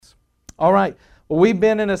All right. Well, we've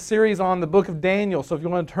been in a series on the book of Daniel, so if you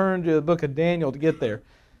want to turn to the book of Daniel to get there.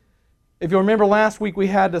 If you remember last week, we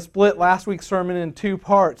had to split last week's sermon in two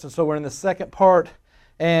parts, and so we're in the second part,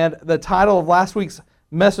 and the title of last week's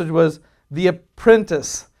message was The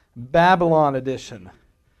Apprentice, Babylon Edition.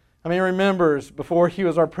 How many remembers, before he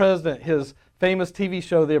was our president, his famous TV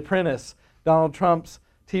show, The Apprentice, Donald Trump's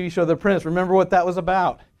TV show, The Apprentice? Remember what that was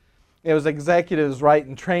about? It was executives, right,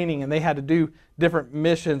 in training, and they had to do different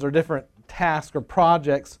missions or different tasks or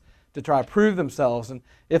projects to try to prove themselves. And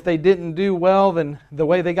if they didn't do well, then the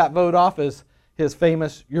way they got voted off is his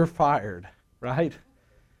famous, "You're fired," right?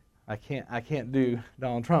 I can't do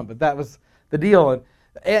Donald Trump, but that was the deal.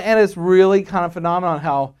 And it's really kind of phenomenal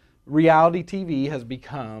how reality TV has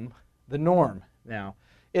become the norm now.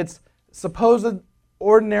 It's supposed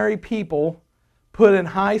ordinary people put in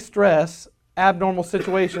high stress, abnormal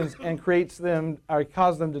situations and causes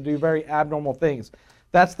them to do very abnormal things.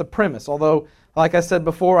 That's the premise. Although, like I said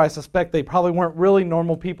before, I suspect they probably weren't really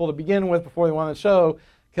normal people to begin with before they won the show,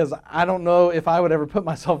 because I don't know if I would ever put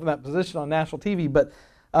myself in that position on national TV, but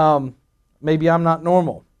maybe I'm not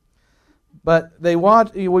normal. But we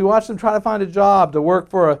watch them try to find a job to work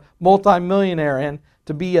for a multimillionaire and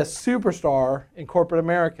to be a superstar in corporate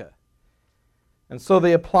America. And so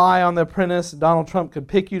they apply on The Apprentice. Donald Trump could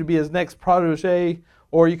pick you to be his next protege,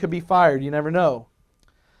 or you could be fired. You never know.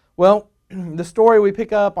 Well, the story we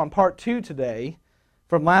pick up on part 2 today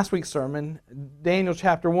from last week's sermon, Daniel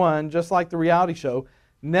chapter 1, just like the reality show,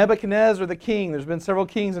 Nebuchadnezzar the king. There's been several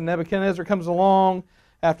kings, and Nebuchadnezzar comes along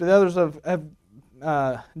after the others have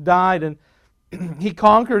died, and he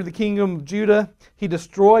conquered the kingdom of Judah. He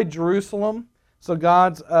destroyed Jerusalem. So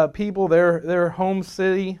God's people, their home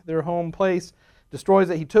city, their home place, destroys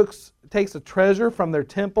it. He takes a treasure from their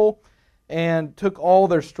temple and took all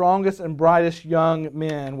their strongest and brightest young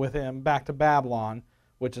men with him back to Babylon,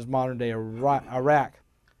 which is modern-day Iraq.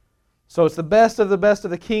 So it's the best of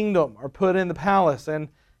the kingdom are put in the palace, and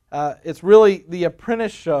it's really the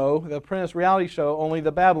Apprentice show, the Apprentice reality show, only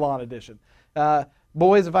the Babylon edition.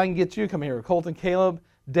 Boys, if I can get you, come here. Colton, Caleb,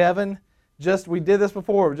 Devin, we did this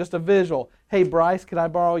before, just a visual. Hey, Bryce, could I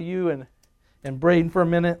borrow you and Braden for a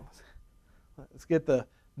minute? Let's get the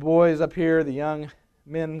boys up here, the young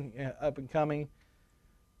men up and coming.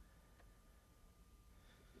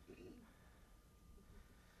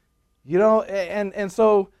 You know, and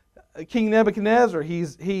so King Nebuchadnezzar,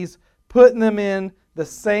 he's putting them in the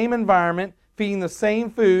same environment, feeding the same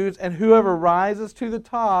foods, and whoever rises to the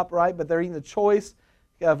top, right, but they're eating the choice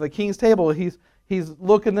of the king's table, he's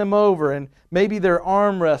looking them over, and maybe they're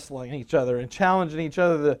arm wrestling each other and challenging each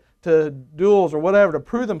other to duels or whatever to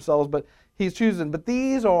prove themselves, but he's choosing. But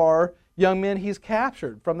these are young men he's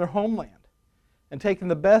captured from their homeland and taken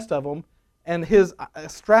the best of them. And his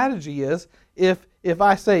strategy is, if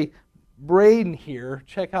I say, Braden here,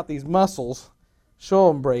 check out these muscles, show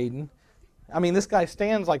him Braden. I mean, this guy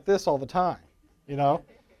stands like this all the time, you know.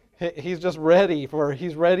 He's just ready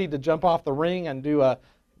to jump off the ring and do a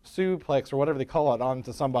suplex or whatever they call it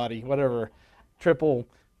onto somebody, whatever, triple,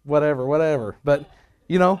 whatever. But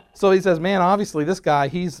you know, so he says, man, obviously this guy,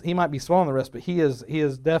 he might be slow on the wrist, but he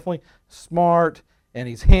is definitely smart, and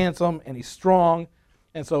he's handsome, and he's strong.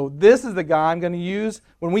 And so this is the guy I'm going to use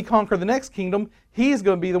when we conquer the next kingdom. He's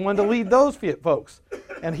going to be the one to lead those folks.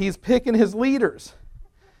 And he's picking his leaders.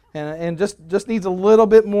 And just needs a little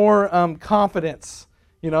bit more confidence.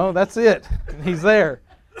 You know, that's it. He's there.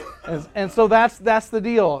 And so that's the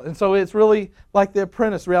deal. And so it's really like the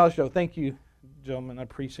Apprentice reality show. Thank you, gentlemen. I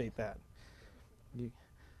appreciate that.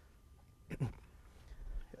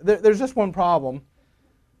 There's just one problem.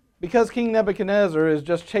 Because King Nebuchadnezzar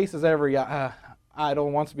chases every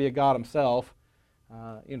idol, wants to be a god himself,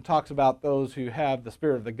 talks about those who have the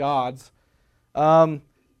spirit of the gods.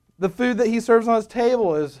 The food that he serves on his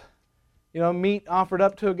table is, meat offered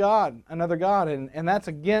up to a god, another god, and that's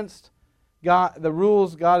against God, the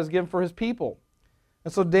rules God has given for his people.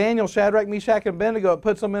 And so Daniel, Shadrach, Meshach, and Abednego, it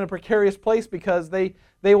puts them in a precarious place because they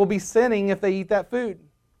will be sinning if they eat that food.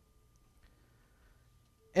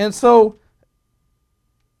 And so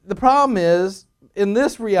the problem is, in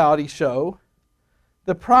this reality show,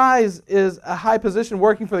 the prize is a high position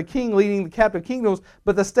working for the king, leading the captive kingdoms,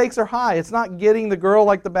 but the stakes are high. It's not getting the girl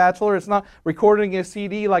like The Bachelor. It's not recording a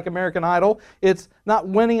CD like American Idol. It's not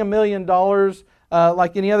winning $1 million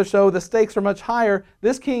like any other show. The stakes are much higher.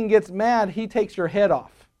 This king gets mad. He takes your head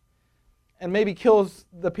off and maybe kills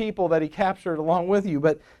the people that he captured along with you.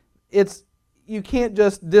 But you can't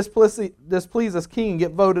just displease this king and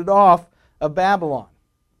get voted off of Babylon.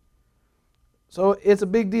 So it's a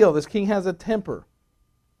big deal. This king has a temper.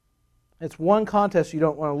 It's one contest you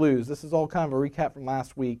don't want to lose. This is all kind of a recap from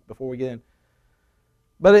last week before we get in.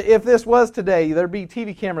 But if this was today, there'd be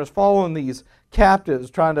TV cameras following these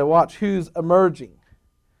captives, trying to watch who's emerging.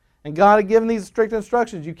 And God had given these strict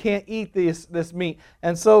instructions. You can't eat this meat.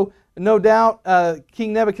 And so, no doubt,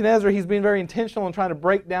 King Nebuchadnezzar, he's being very intentional in trying to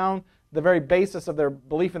break down the very basis of their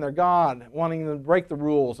belief in their God, wanting them to break the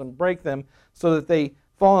rules and break them so that they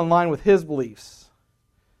fall in line with his beliefs.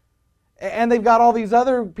 And they've got all these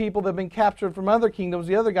other people that have been captured from other kingdoms.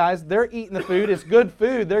 The other guys, they're eating the food. It's good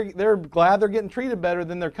food. They're glad they're getting treated better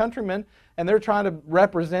than their countrymen. And they're trying to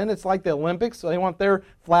represent. It's like the Olympics. So they want their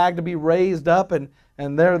flag to be raised up. And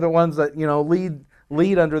they're the ones that,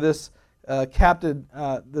 lead under this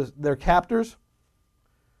their captors.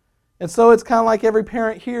 And so it's kind of like every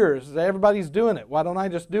parent hears. Everybody's doing it. Why don't I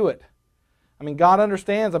just do it? I mean, God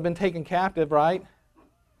understands I've been taken captive, right?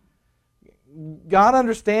 God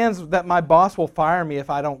understands that my boss will fire me if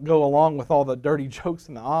I don't go along with all the dirty jokes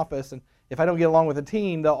in the office, and if I don't get along with the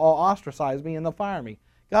team, they'll all ostracize me and they'll fire me.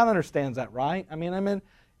 God understands that, right? I'm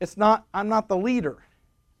not the leader,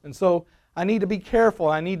 and so I need to be careful.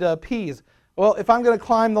 I need to appease. Well, if I'm going to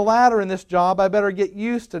climb the ladder in this job, I better get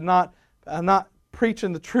used to not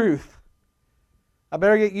preaching the truth. I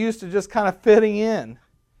better get used to just kind of fitting in.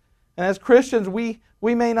 And as Christians, we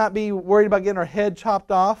may not be worried about getting our head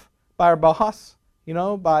chopped off by our boss,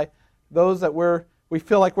 by those that we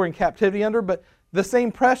feel like we're in captivity under, but the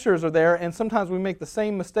same pressures are there, and sometimes we make the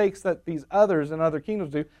same mistakes that these others in other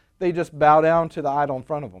kingdoms do. They just bow down to the idol in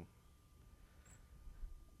front of them.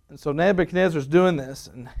 And so Nebuchadnezzar's doing this,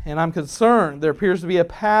 and I'm concerned. There appears to be a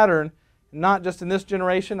pattern, not just in this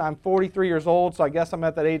generation. I'm 43 years old, so I guess I'm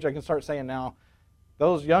at that age I can start saying now,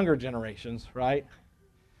 those younger generations, right?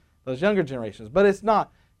 Those younger generations. But it's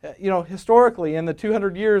not. Historically, in the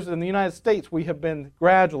 200 years in the United States, we have been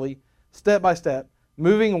gradually, step by step,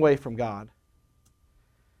 moving away from God.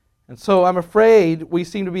 And so I'm afraid we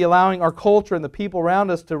seem to be allowing our culture and the people around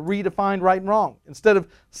us to redefine right and wrong. Instead of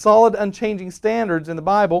solid, unchanging standards in the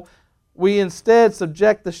Bible, we instead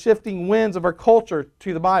subject the shifting winds of our culture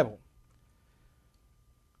to the Bible.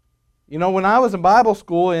 When I was in Bible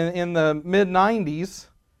school in the mid-90s,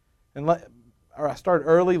 or I started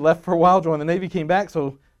early, left for a while, joined the Navy, came back,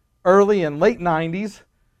 so early and late 90s,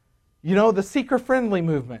 the seeker-friendly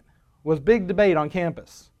movement was big debate on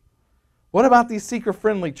campus. What about these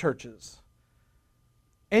seeker-friendly churches?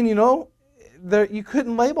 And you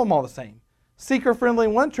couldn't label them all the same. Seeker-friendly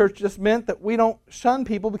in one church just meant that we don't shun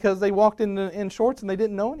people because they walked in shorts and they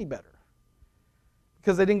didn't know any better.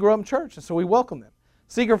 Because they didn't grow up in church, and so we welcome them.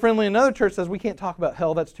 Seeker-friendly in another church says we can't talk about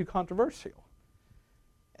hell, that's too controversial.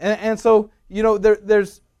 And so,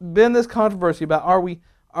 there's been this controversy about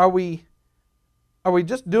are we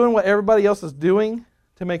just doing what everybody else is doing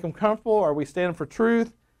to make them comfortable? Are we standing for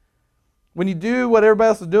truth? When you do what everybody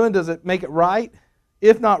else is doing, does it make it right?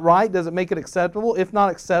 If not right, does it make it acceptable? If not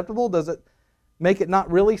acceptable, does it make it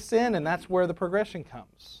not really sin? And that's where the progression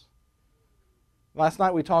comes. Last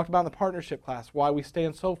night we talked about in the partnership class why we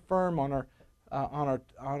stand so firm on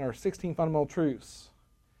our 16 fundamental truths.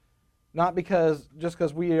 Not just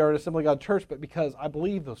because we are an Assembly of God church, but because I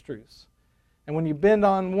believe those truths. And when you bend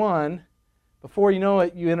on one, before you know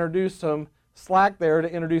it, you introduce some slack there to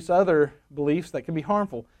introduce other beliefs that can be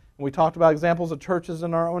harmful. And we talked about examples of churches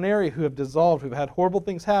in our own area who have dissolved, who've had horrible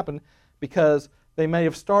things happen because they may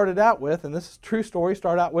have started out with, and this is a true story,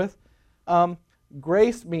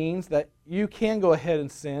 grace means that you can go ahead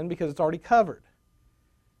and sin because it's already covered.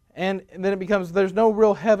 And then it becomes there's no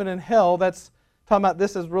real heaven and hell. That's talking about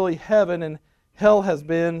this is really heaven, and hell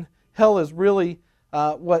is really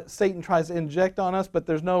what Satan tries to inject on us, but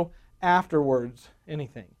there's no afterwards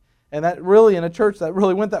anything. And that really, in a church, that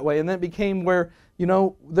really went that way. And then it became where,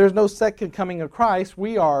 there's no second coming of Christ.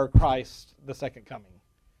 We are Christ, the second coming.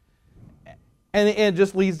 And it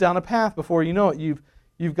just leads down a path. Before you know it,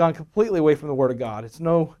 you've gone completely away from the Word of God. It's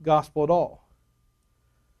no gospel at all.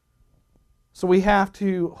 So we have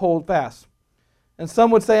to hold fast. And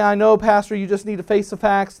some would say, I know, Pastor, you just need to face the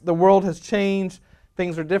facts. The world has changed.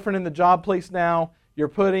 Things are different in the job place now. You're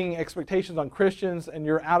putting expectations on Christians, and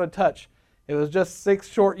you're out of touch. It was just 6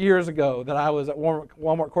 short years ago that I was at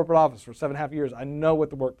Walmart corporate office for 7.5 years. I know what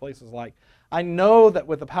the workplace is like. I know that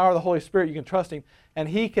with the power of the Holy Spirit, you can trust Him, and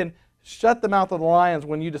He can shut the mouth of the lions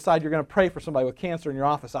when you decide you're going to pray for somebody with cancer in your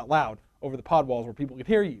office out loud over the pod walls where people can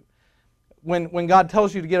hear you. When God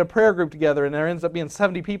tells you to get a prayer group together and there ends up being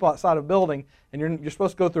 70 people outside of a building and you're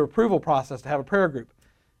supposed to go through an approval process to have a prayer group,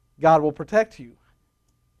 God will protect you,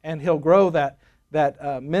 and He'll grow that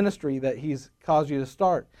ministry that He's caused you to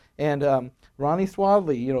start. And Ronnie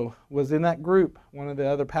Swadley, was in that group, one of the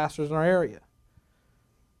other pastors in our area.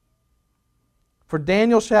 For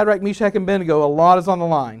Daniel, Shadrach, Meshach, and Abednego, a lot is on the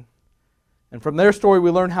line. And from their story,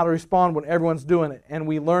 we learn how to respond when everyone's doing it. And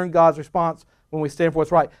we learn God's response when we stand for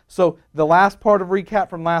what's right. So the last part of recap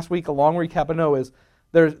from last week, a long recap I know, is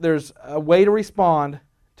there's a way to respond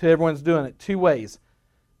to everyone's doing it. 2 ways.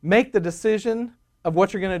 Make the decision of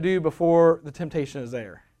what you're going to do before the temptation is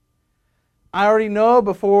there. I already know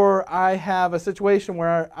before I have a situation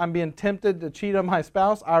where I'm being tempted to cheat on my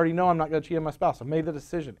spouse, I already know I'm not going to cheat on my spouse. I've made the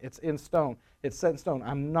decision. It's in stone. It's set in stone.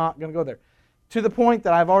 I'm not going to go there. To the point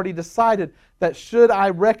that I've already decided that should I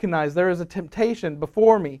recognize there is a temptation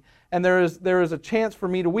before me and there is a chance for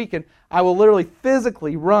me to weaken, I will literally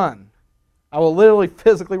physically run. I will literally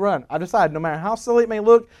physically run. I decide no matter how silly it may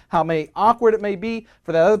look, how awkward it may be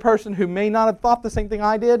for that other person who may not have thought the same thing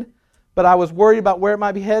I did, but I was worried about where it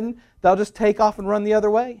might be heading, they'll just take off and run the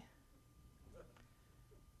other way.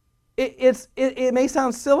 It may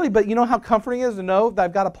sound silly, but you know how comforting it is to know that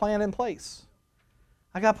I've got a plan in place.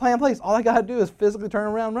 I got a plan in place. All I got to do is physically turn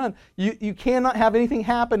around and run. You cannot have anything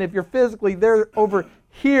happen if you're physically there over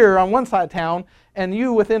here on one side of town and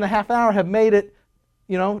you within a half an hour have made it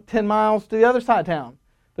 10 miles to the other side of town.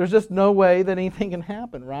 There's just no way that anything can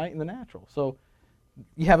happen, right, in the natural. So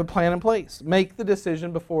you have a plan in place. Make the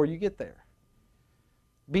decision before you get there.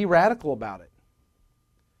 Be radical about it.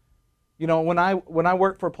 When I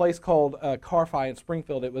worked for a place called Car-Fi in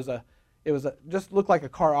Springfield, it was just looked like a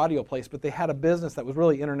car audio place, but they had a business that was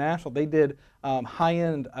really international. They did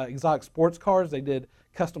high-end exotic sports cars. They did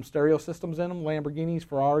custom stereo systems in them, Lamborghinis,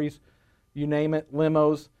 Ferraris, you name it,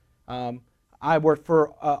 limos. I worked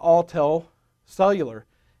for Alltel Cellular,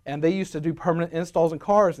 and they used to do permanent installs in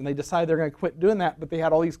cars, and they decided they're going to quit doing that, but they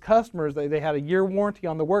had all these customers. They had a year warranty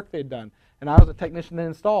on the work they'd done, and I was a technician that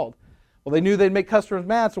installed. Well, they knew they'd make customers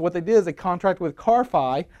mad, so what they did is they contracted with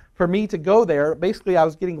Car-Fi for me to go there. Basically, I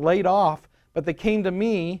was getting laid off, but they came to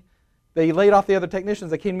me. They laid off the other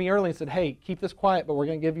technicians. They came to me early and said, hey, keep this quiet, but we're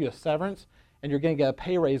going to give you a severance, and you're going to get a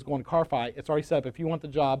pay raise going to Car-Fi. It's already set up. If you want the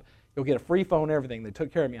job, you'll get a free phone and everything. They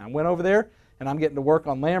took care of me. I went over there, and I'm getting to work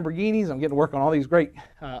on Lamborghinis. I'm getting to work on all these great,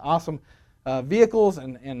 awesome vehicles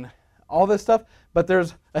and all this stuff. But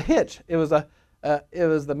there's a hitch. It was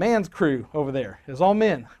the man's crew over there. It was all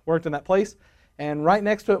men worked in that place. And right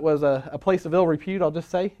next to it was a place of ill repute, I'll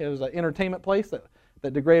just say. It was an entertainment place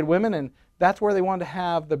that degraded women, and that's where they wanted to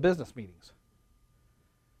have the business meetings.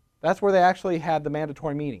 That's where they actually had the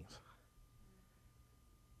mandatory meetings.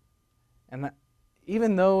 And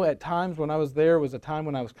even though at times when I was there was a time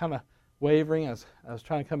when I was kind of wavering, I was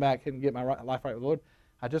trying to come back and get my life right with the Lord,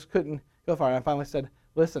 I just couldn't go far. And I finally said,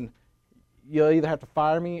 listen, you'll either have to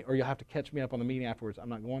fire me or you'll have to catch me up on the meeting afterwards. I'm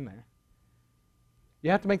not going there. You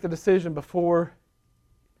have to make the decision before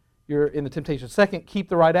you're in the temptation. Second, keep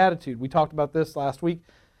the right attitude. We talked about this last week.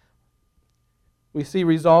 We see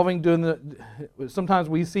resolving, sometimes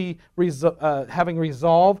we see having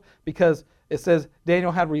resolve because it says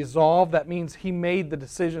Daniel had resolve. That means he made the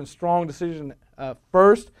decision, strong decision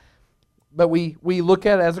first. But we look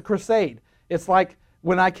at it as a crusade. It's like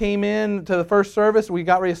when I came in to the first service, we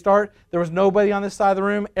got ready to start, there was nobody on this side of the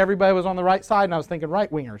room. Everybody was on the right side, and I was thinking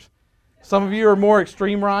right-wingers. Some of you are more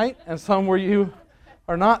extreme right, and some of you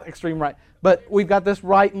are not extreme right. But we've got this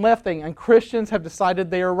right and left thing, and Christians have decided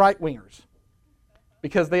they are right-wingers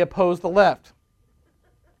because they oppose the left.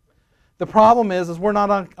 The problem is we're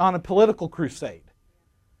not on a political crusade.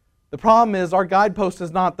 The problem is our guidepost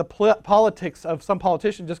is not the politics of some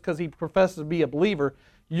politician just because he professes to be a believer.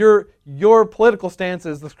 Your political stance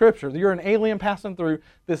is the Scripture. You're an alien passing through.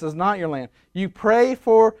 This is not your land. You pray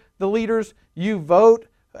for the leaders. You vote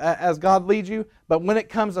as God leads you. But when it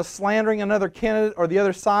comes to slandering another candidate or the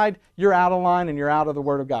other side, you're out of line and you're out of the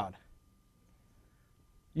Word of God.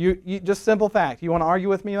 You just simple fact. You want to argue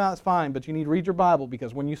with me about it, it's fine, but you need to read your Bible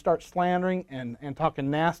because when you start slandering and talking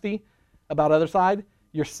nasty about other side,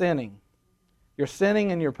 you're sinning. You're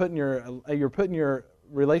sinning and you're putting your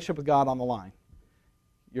relationship with God on the line.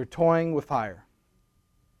 You're toying with fire.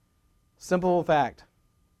 Simple fact.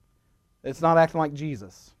 It's not acting like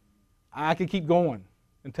Jesus. I could keep going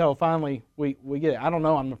until finally we get it. I don't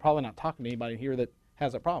know. I'm probably not talking to anybody here that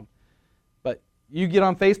has a problem. But you get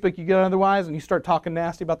on Facebook, you get otherwise, and you start talking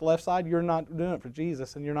nasty about the left side, you're not doing it for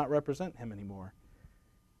Jesus and you're not representing Him anymore.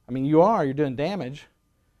 I mean, you're doing damage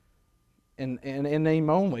in name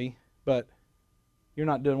only, but you're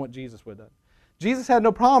not doing what Jesus would have done. Jesus had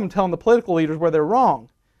no problem telling the political leaders where they're wrong,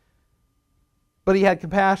 but He had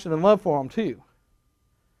compassion and love for them too.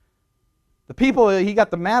 The people He got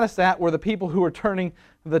the maddest at were the people who were turning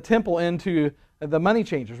the temple into the money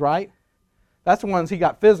changers, right? That's the ones He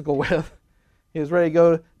got physical with. He was ready to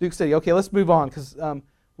go to Duke City. Okay, let's move on because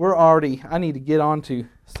I need to get on to the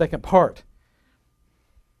second part.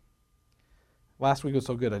 Last week was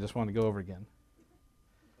so good, I just wanted to go over again.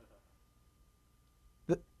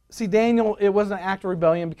 See, Daniel, it wasn't an act of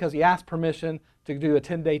rebellion because he asked permission to do a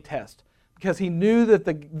 10-day test. Because he knew that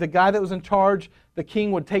the guy that was in charge, the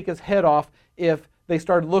king, would take his head off if they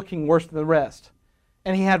started looking worse than the rest.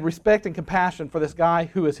 And he had respect and compassion for this guy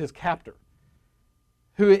who was his captor,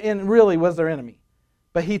 who really was their enemy.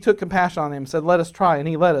 But he took compassion on him and said, let us try, and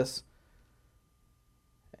he let us.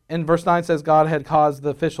 And verse 9 says God had caused the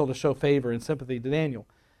official to show favor and sympathy to Daniel.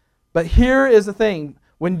 But here is the thing.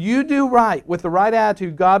 When you do right with the right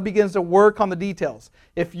attitude, God begins to work on the details.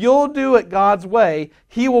 If you'll do it God's way,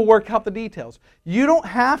 He will work out the details. You don't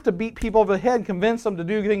have to beat people over the head and convince them to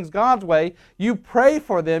do things God's way. You pray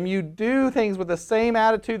for them. You do things with the same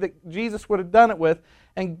attitude that Jesus would have done it with,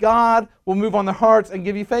 and God will move on their hearts and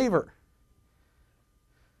give you favor.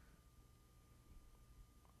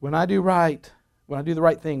 When I do the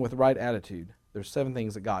right thing with the right attitude, there's 7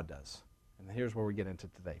 things that God does. And here's where we get into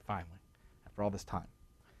today, finally, after all this time.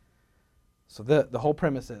 So the whole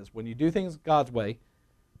premise is, when you do things God's way,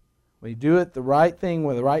 when you do it the right thing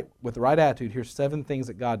with the right attitude, here's 7 things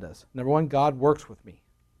that God does. Number 1, God works with me.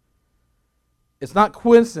 It's not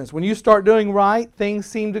coincidence. When you start doing right, things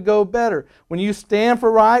seem to go better. When you stand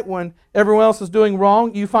for right, when everyone else is doing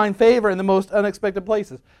wrong, you find favor in the most unexpected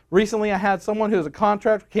places. Recently, I had someone who was a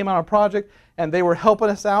contractor, came on a project, and they were helping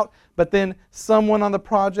us out, but then someone on the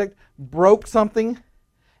project broke something,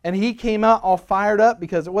 and he came out all fired up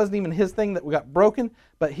because it wasn't even his thing that got broken,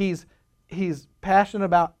 but he's passionate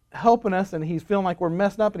about helping us, and he's feeling like we're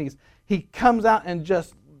messing up, and he comes out and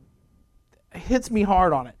just hits me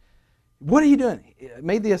hard on it. What are you doing? I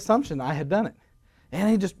made the assumption I had done it. And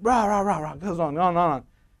he just rah, rah, rah, rah, goes on, on, on.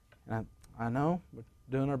 And I know, we're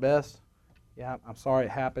doing our best. Yeah, I'm sorry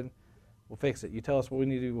it happened. We'll fix it. You tell us what we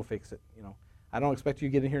need to do, we'll fix it. I don't expect you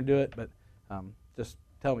to get in here and do it, but just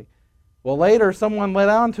tell me. Well, later, someone let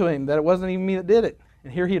on to him that it wasn't even me that did it.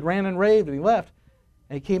 And here he had ran and raved, and he left.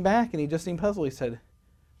 And he came back, and he just seemed puzzled. He said,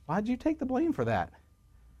 why'd you take the blame for that?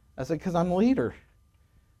 I said, because I'm the leader,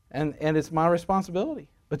 and it's my responsibility.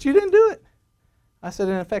 But you didn't do it. I said,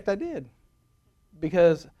 in effect, I did.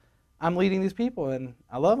 Because I'm leading these people, and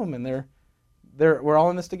I love them, and we're all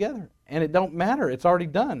in this together. And it don't matter. It's already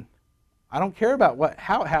done. I don't care about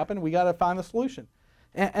how it happened. We got to find the solution.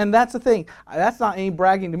 And that's the thing. That's not any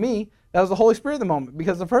bragging to me. That was the Holy Spirit at the moment.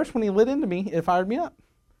 Because the first when He lit into me, it fired me up.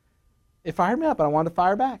 It fired me up, and I wanted to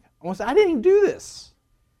fire back. I wanted to say, I didn't even do this.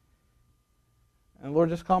 And the Lord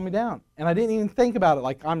just calmed me down. And I didn't even think about it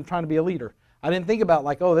like I'm trying to be a leader. I didn't think about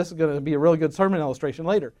like, oh, this is going to be a really good sermon illustration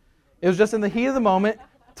later. It was just in the heat of the moment,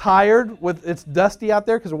 tired, it's dusty out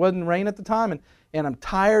there because it wasn't rain at the time, and I'm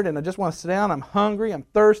tired and I just want to sit down. I'm hungry, I'm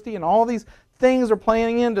thirsty, and all these things are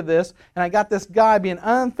playing into this, and I got this guy being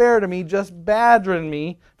unfair to me, just badgering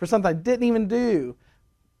me for something I didn't even do.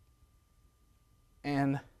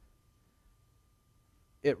 And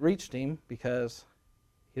it reached him because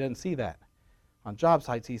he doesn't see that. On job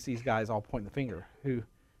sites, he sees guys all pointing the finger. Who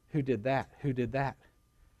did that? Who did that?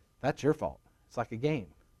 That's your fault. It's like a game.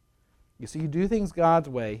 You see, you do things God's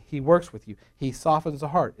way, He works with you. He softens the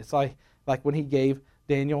heart. It's like when He gave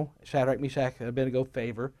Daniel, Shadrach, Meshach, and Abednego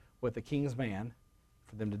favor with the king's man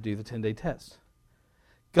for them to do the 10-day test.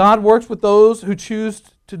 God works with those who choose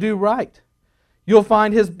to do right. You'll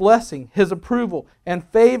find His blessing, His approval, and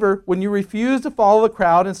favor when you refuse to follow the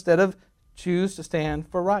crowd instead of choose to stand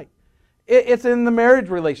for right. It's in the marriage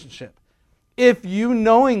relationship. If you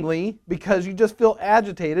knowingly, because you just feel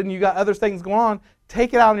agitated and you got other things going on,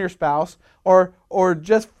 take it out on your spouse, or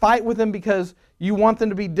just fight with them because you want them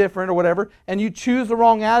to be different or whatever, and you choose the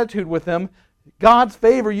wrong attitude with them, God's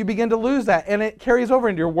favor, you begin to lose that, and it carries over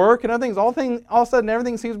into your work and other things. All of a sudden,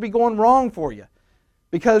 everything seems to be going wrong for you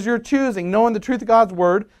because you're choosing, knowing the truth of God's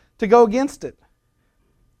Word, to go against it.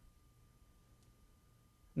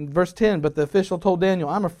 In verse 10, but the official told Daniel,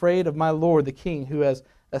 I'm afraid of my lord the king, who has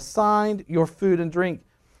assigned your food and drink.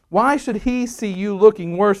 Why should he see you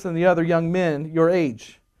looking worse than the other young men your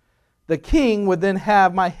age? The king would then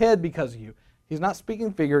have my head because of you. He's not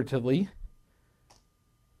speaking figuratively.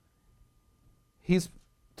 He's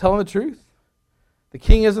telling the truth. The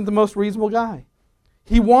king isn't the most reasonable guy.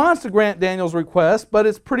 He wants to grant Daniel's request, but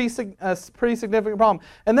it's a pretty significant problem.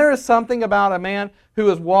 And there is something about a man who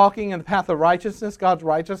is walking in the path of righteousness, God's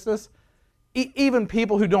righteousness. Even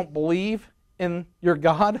people who don't believe in your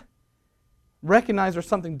God recognize there's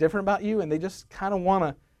something different about you, and they just kind of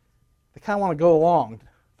want to go along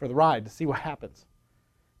for the ride to see what happens.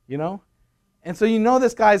 You know? And so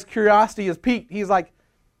this guy's curiosity is piqued. He's like,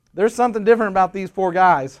 there's something different about these 4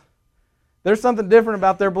 guys. There's something different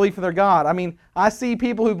about their belief in their God. I mean, I see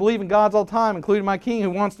people who believe in gods all the time, including my king who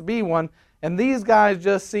wants to be one, And these guys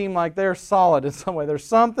just seem like they're solid in some way. There's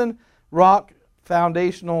something rock,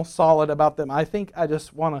 foundational, solid about them. I think I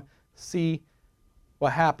just want to see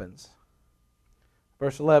what happens.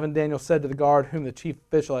 Verse 11, Daniel said to the guard whom the chief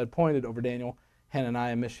official had appointed over Daniel,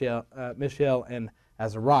 Hananiah, Mishael, and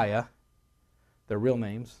Azariah, their real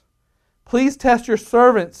names, please test your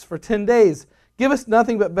servants for 10 days. Give us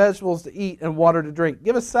nothing but vegetables to eat and water to drink.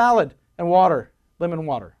 Give us salad and water, lemon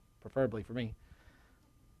water, preferably for me.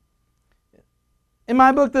 In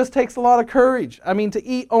my book, this takes a lot of courage. I mean, to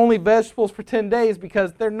eat only vegetables for 10 days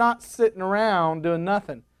because they're not sitting around doing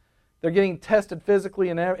nothing. They're getting tested physically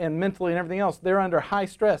and mentally and everything else. They're under high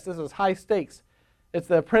stress. This is high stakes. It's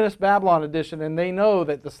the Apprentice Babylon edition, and they know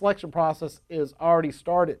that the selection process is already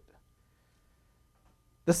started.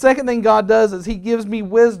 The second thing God does is He gives me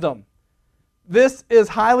wisdom. This is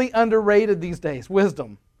highly underrated these days,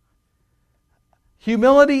 wisdom.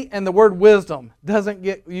 Humility and the word wisdom doesn't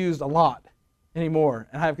get used a lot anymore,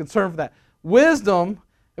 and I have concern for that. Wisdom,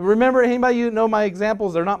 remember, anybody know my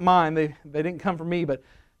examples? They're not mine. They didn't come from me, but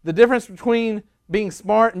the difference between being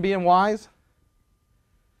smart and being wise.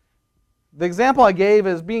 The example I gave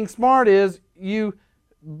is being smart is you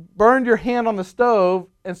burned your hand on the stove,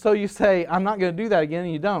 and so you say, I'm not going to do that again,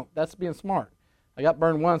 and you don't. That's being smart. I got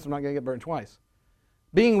burned once, I'm not going to get burned twice.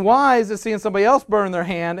 Being wise is seeing somebody else burn their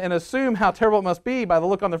hand and assume how terrible it must be by the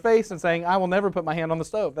look on their face and saying, I will never put my hand on the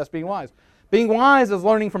stove. That's being wise. Being wise is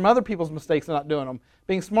learning from other people's mistakes and not doing them.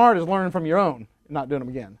 Being smart is learning from your own and not doing them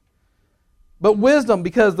again. But wisdom,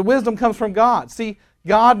 because the wisdom comes from God. See,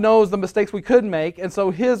 God knows the mistakes we could make, and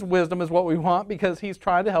so His wisdom is what we want because He's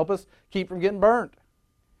trying to help us keep from getting burned.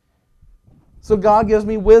 So God gives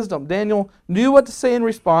me wisdom. Daniel knew what to say in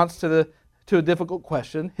response to a difficult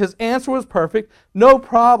question. His answer was perfect. No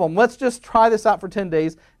problem. Let's just try this out for 10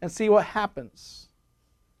 days and see what happens.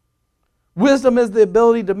 Wisdom is the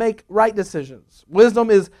ability to make right decisions. Wisdom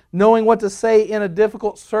is knowing what to say in a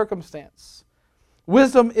difficult circumstance.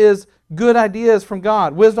 Wisdom is good ideas from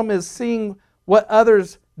God. Wisdom is seeing what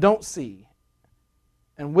others don't see.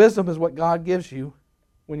 And wisdom is what God gives you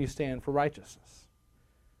when you stand for righteousness.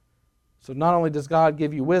 So not only does God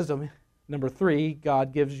give you wisdom, number 3,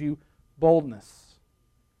 God gives you boldness.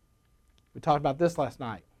 We talked about this last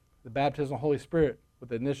night. The baptism of the Holy Spirit with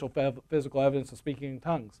the initial physical evidence of speaking in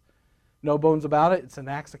tongues. No bones about it. It's an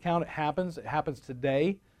Acts account. It happens. It happens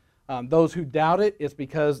today. Those who doubt it, it's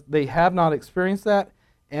because they have not experienced that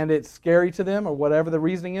and it's scary to them or whatever the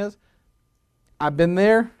reasoning is. I've been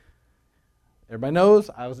there. Everybody knows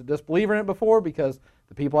I was a disbeliever in it before because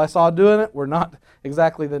the people I saw doing it were not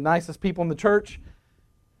exactly the nicest people in the church.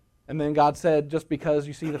 And then God said, just because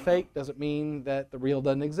you see the fake doesn't mean that the real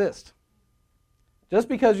doesn't exist. Just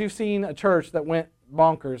because you've seen a church that went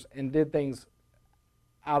bonkers and did things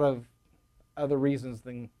out of other reasons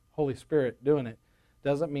than Holy Spirit doing it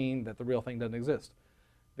doesn't mean that the real thing doesn't exist.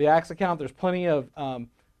 The Acts account, there's plenty of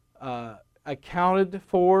accounted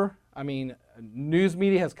for. I mean, news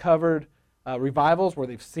media has covered revivals where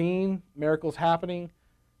they've seen miracles happening.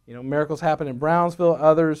 You know, miracles happen in Brownsville,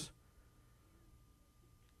 others.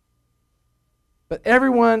 But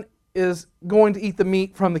everyone is going to eat the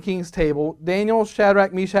meat from the king's table. Daniel,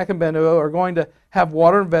 Shadrach, Meshach, and Abednego are going to have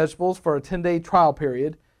water and vegetables for a 10-day trial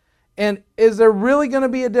period. And is there really going to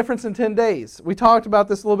be a difference in 10 days? We talked about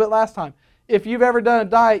this a little bit last time. If you've ever done a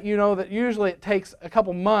diet, you know that usually it takes a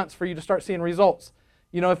couple months for you to start seeing results.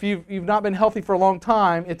 You know, if you've not been healthy for a long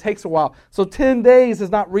time, it takes a while. So 10 days is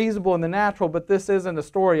not reasonable in the natural, but this isn't a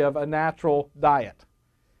story of a natural diet.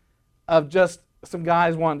 Of just some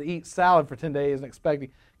guys wanting to eat salad for 10 days and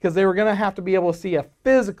expecting, because they were going to have to be able to see a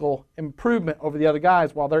physical improvement over the other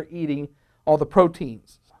guys while they're eating all the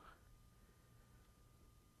proteins.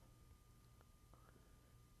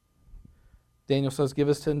 Daniel says, give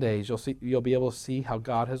us 10 days. You'll be able to see how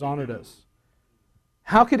God has honored us.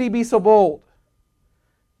 How could he be so bold?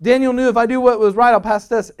 Daniel knew if I do what was right, I'll pass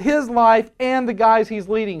this. His life and the guys he's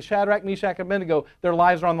leading, Shadrach, Meshach, and Abednego, their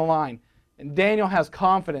lives are on the line. And Daniel has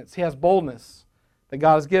confidence. He has boldness that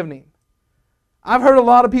God has given him. I've heard a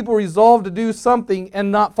lot of people resolve to do something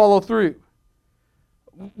and not follow through.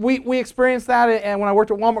 We experienced that, and when I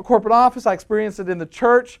worked at Walmart corporate office, I experienced it in the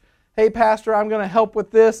church. Hey, pastor, I'm going to help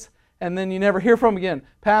with this. And then you never hear from them again.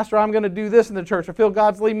 Pastor, I'm going to do this in the church. I feel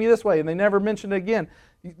God's leading me this way. And they never mention it again.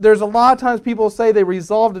 There's a lot of times people say they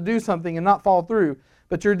resolve to do something and not follow through.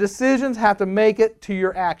 But your decisions have to make it to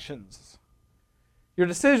your actions. Your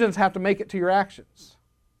decisions have to make it to your actions.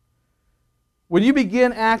 When you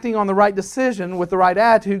begin acting on the right decision with the right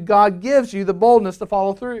attitude, God gives you the boldness to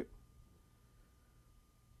follow through.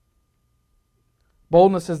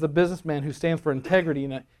 Boldness is the businessman who stands for integrity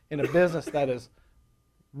in a business that is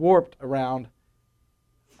warped around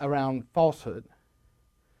falsehood.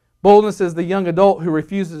 Boldness is the young adult who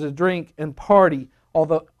refuses to drink and party,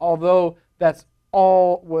 although that's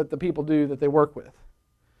all what the people do that they work with.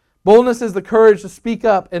 Boldness is the courage to speak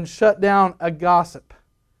up and shut down a gossip.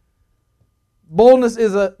 Boldness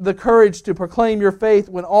is the courage to proclaim your faith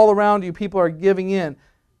when all around you people are giving in.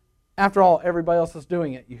 After all, everybody else is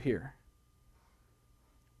doing it, you hear.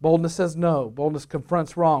 Boldness says no. Boldness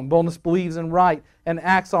confronts wrong. Boldness believes in right and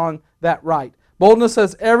acts on that right. Boldness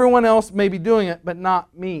says everyone else may be doing it, but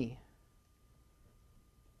not me.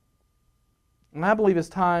 And I believe it's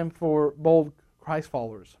time for bold Christ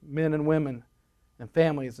followers, men and women, and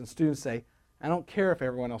families and students to say, I don't care if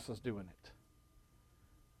everyone else is doing it.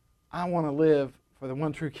 I want to live for the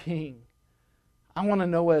one true King. I want to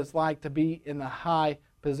know what it's like to be in the high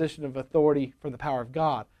position of authority from the power of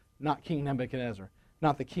God, not King Nebuchadnezzar,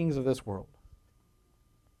 not the kings of this world.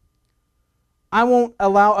 I won't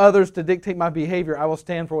allow others to dictate my behavior. I will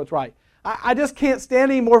stand for what's right. I just can't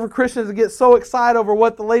stand anymore for Christians to get so excited over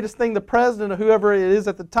what the latest thing the president or whoever it is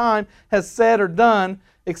at the time has said or done,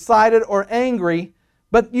 excited or angry,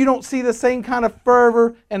 but you don't see the same kind of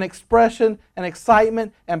fervor and expression and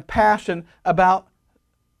excitement and passion about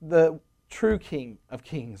the true King of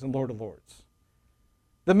Kings and Lord of Lords.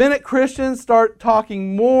 The minute Christians start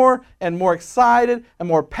talking more and more excited and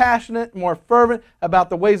more passionate and more fervent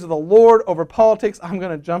about the ways of the Lord over politics, I'm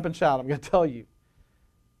going to jump and shout, I'm going to tell you.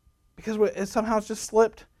 Because somehow it's just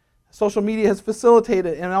slipped. Social media has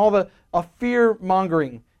facilitated, and all the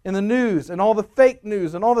fear-mongering in the news and all the fake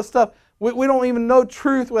news and all the stuff. We don't even know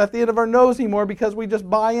truth at the end of our nose anymore because we just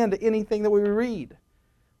buy into anything that we read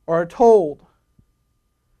or are told.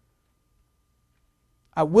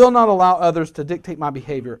 I will not allow others to dictate my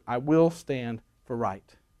behavior. I will stand for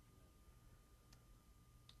right.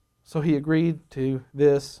 So he agreed to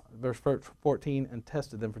this, verse 14, and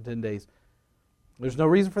tested them for 10 days. There's no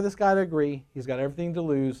reason for this guy to agree. He's got everything to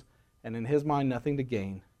lose, and in his mind, nothing to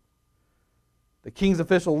gain. The king's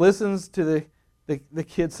official listens to the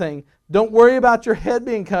kid saying, don't worry about your head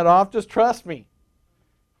being cut off, just trust me.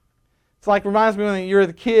 It's like, reminds me when you're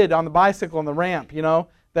the kid on the bicycle on the ramp, you know,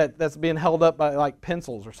 that's being held up by like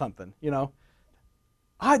pencils or something, you know.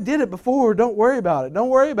 I did it before, don't worry about it, don't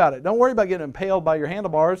worry about it. Don't worry about getting impaled by your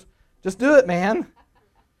handlebars. Just do it, man.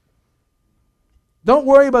 Don't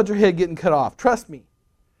worry about your head getting cut off. Trust me.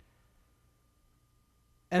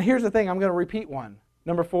 And here's the thing. I'm going to repeat one.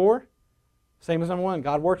 Number 4, same as number 1.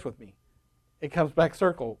 God works with me. It comes back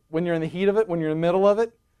circle. When you're in the heat of it, when you're in the middle of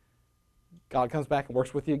it, God comes back and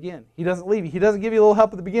works with you again. He doesn't leave you. He doesn't give you a little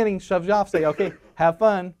help at the beginning, shoves you off, say, okay, have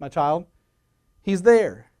fun, my child. He's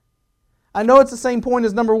there. I know it's the same point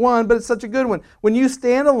as number 1, but it's such a good one. When you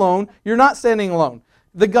stand alone, you're not standing alone.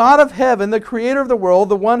 The God of heaven, the creator of the world,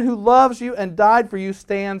 the one who loves you and died for you,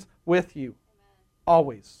 stands with you.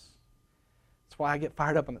 Always. That's why I get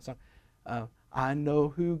fired up on that song. I know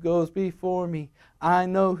who goes before me. I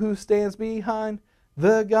know who stands behind.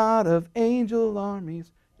 The God of angel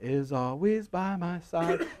armies is always by my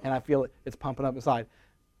side. And I feel it's pumping up inside.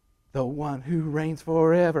 The one who reigns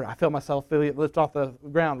forever. I feel myself lift off the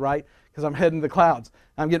ground, right? Because I'm heading to the clouds.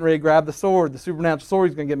 I'm getting ready to grab the sword. The supernatural sword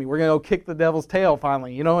he's going to give me. We're going to go kick the devil's tail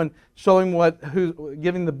finally, you know, and show him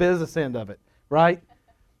giving the business end of it, right?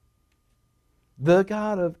 The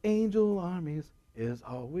God of angel armies is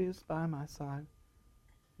always by my side.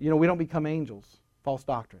 You know, we don't become angels. False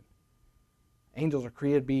doctrine. Angels are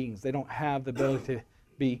created beings. They don't have the ability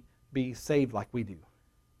to be saved like we do.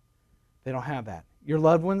 They don't have that. Your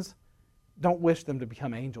loved ones, don't wish them to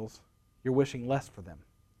become angels. You're wishing less for them.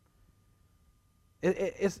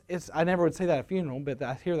 I never would say that at a funeral, but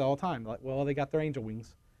I hear that all the time. Like, well, they got their angel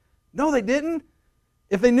wings. No, they didn't.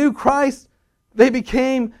 If they knew Christ, they're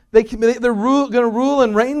going to rule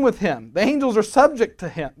and reign with Him. The angels are subject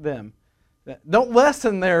to them. Don't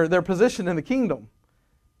lessen their position in the kingdom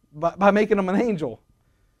by making them an angel.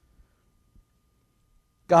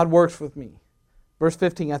 God works with me. Verse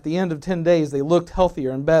 15, at the end of 10 days, they looked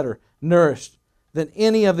healthier and better, nourished than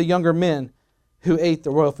any of the younger men who ate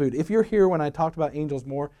the royal food. If you're here when I talked about angels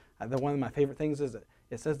more, one of my favorite things is that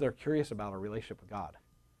it says they're curious about our relationship with God.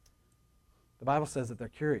 The Bible says that they're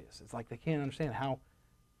curious. It's like they can't understand how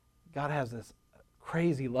God has this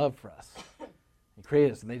crazy love for us. He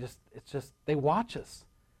created us, and they watch us.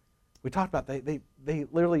 We talked about they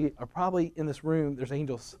literally are probably in this room. There's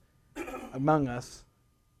angels among us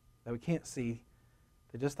that we can't see.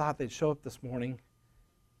 They just thought they'd show up this morning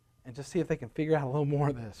and just see if they can figure out a little more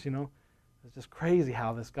of this, you know. It's just crazy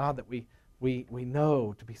how this God that we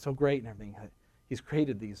know to be so great and everything, He's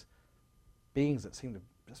created these beings that seem to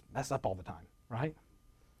just mess up all the time, right?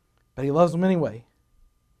 But He loves them anyway.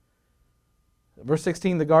 Verse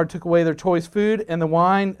 16, the guard took away their choice food and the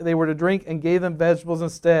wine they were to drink and gave them vegetables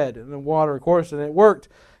instead, and the water, of course, and it worked.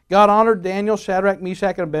 God honored Daniel, Shadrach,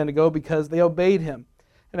 Meshach, and Abednego because they obeyed him.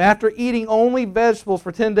 And after eating only vegetables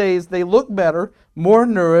for 10 days, they looked better, more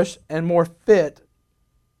nourished, and more fit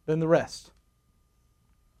than the rest.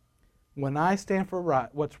 When I stand for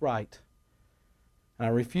what's right, and I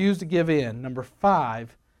refuse to give in, number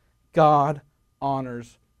 5, God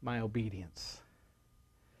honors my obedience.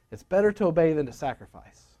 It's better to obey than to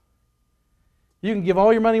sacrifice. You can give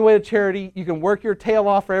all your money away to charity. You can work your tail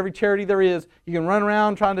off for every charity there is. You can run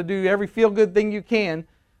around trying to do every feel-good thing you can.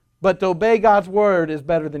 But to obey God's word is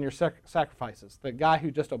better than your sacrifices. The guy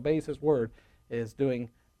who just obeys his word is doing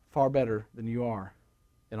far better than you are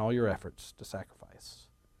in all your efforts to sacrifice.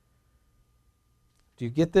 Do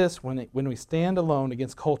you get this? When we stand alone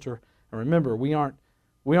against culture, and remember, we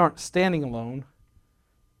aren't standing alone.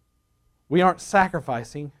 We aren't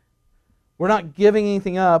sacrificing. We're not giving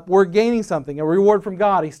anything up. We're gaining something, a reward from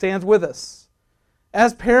God. He stands with us.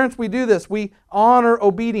 As parents, we do this. We honor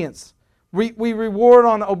obedience. We reward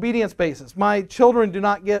on an obedience basis. My children do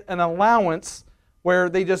not get an allowance where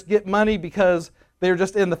they just get money because they're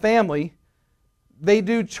just in the family. They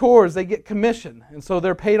do chores. They get commission. And so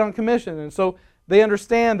they're paid on commission. And so they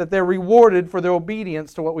understand that they're rewarded for their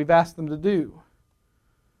obedience to what we've asked them to do.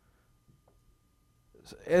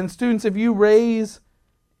 And students, if you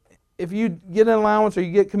get an allowance or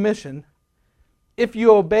you get commission, if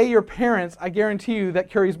you obey your parents, I guarantee you that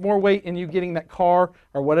carries more weight in you getting that car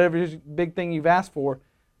or whatever big thing you've asked for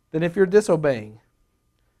than if you're disobeying.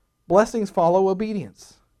 Blessings follow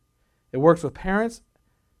obedience. It works with parents.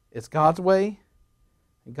 It's God's way.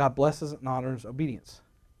 And God blesses and honors obedience.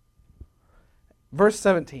 Verse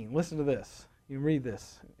 17, listen to this. You can read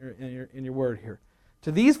this in your word here.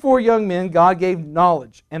 To these 4 young men, God gave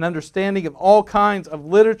knowledge and understanding of all kinds of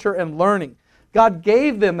literature and learning. God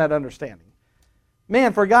gave them that understanding.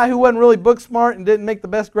 Man, for a guy who wasn't really book smart and didn't make the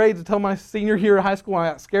best grades until my senior year of high school when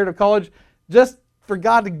I got scared of college, just for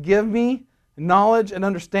God to give me knowledge and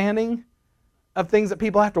understanding of things that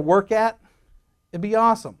people have to work at, it'd be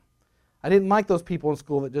awesome. I didn't like those people in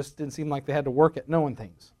school that just didn't seem like they had to work at knowing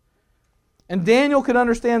things. And Daniel could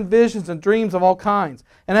understand visions and dreams of all kinds.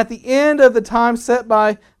 And at the end of the time set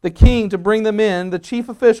by the king to bring them in, the chief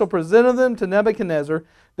official presented them to Nebuchadnezzar.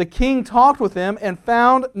 The king talked with them and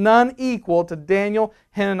found none equal to Daniel,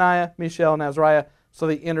 Hananiah, Mishael, and Azariah. So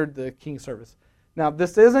they entered the king's service. Now,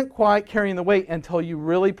 this isn't quite carrying the weight until you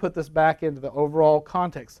really put this back into the overall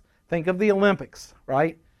context. Think of the Olympics,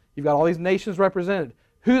 right? You've got all these nations represented.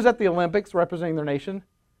 Who's at the Olympics representing their nation?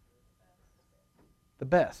 The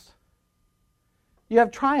best. You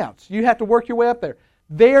have tryouts. You have to work your way up there.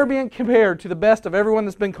 They are being compared to the best of everyone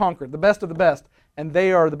that's been conquered, the best of the best, and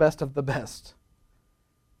they are the best of the best.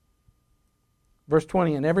 Verse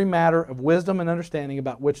 20, in every matter of wisdom and understanding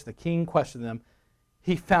about which the king questioned them,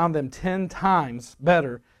 he found them 10 times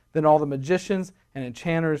better than all the magicians and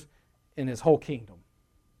enchanters in his whole kingdom.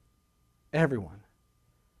 Everyone.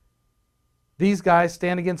 These guys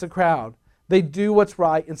stand against the crowd. They do what's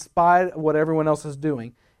right in spite of what everyone else is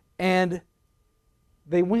doing. And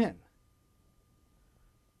they win.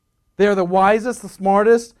 They are the wisest, the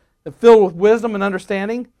smartest, filled with wisdom and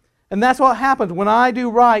understanding. And that's what happens. When I do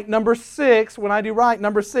right, number 6,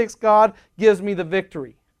 God gives me the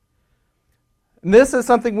victory. And this is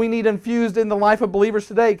something we need infused in the life of believers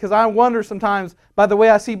today, because I wonder sometimes, by the way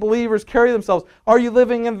I see believers carry themselves, are you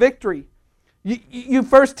living in victory? You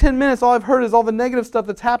first 10 minutes, all I've heard is all the negative stuff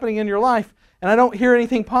that's happening in your life, and I don't hear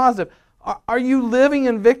anything positive. Are you living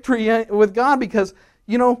in victory with God? Because,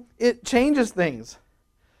 it changes things.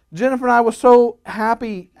 Jennifer and I were so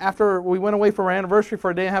happy after we went away for our anniversary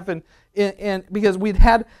for a day and a half, and because we'd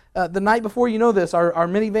had, the night before, our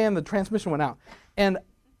minivan, the transmission went out. And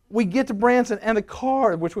we get to Branson, and the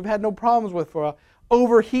car, which we've had no problems with for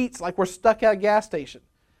overheats like we're stuck at a gas station.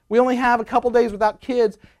 We only have a couple days without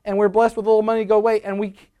kids, and we're blessed with a little money to go away, and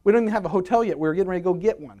we don't even have a hotel yet. We were getting ready to go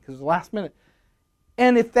get one because it was the last minute.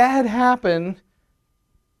 And if that had happened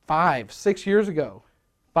 5-6 years ago,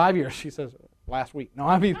 5 years, she says, last week. No,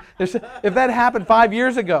 if that happened 5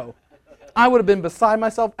 years ago, I would have been beside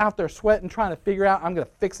myself out there sweating, trying to figure out, I'm going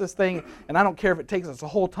to fix this thing, and I don't care if it takes us the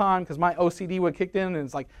whole time because my OCD would have kicked in, and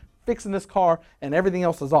it's like fixing this car, and everything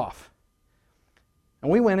else is off. And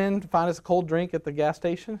we went in to find us a cold drink at the gas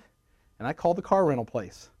station, and I called the car rental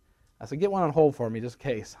place. I said, get one on hold for me just in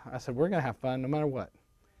case. I said, we're going to have fun no matter what.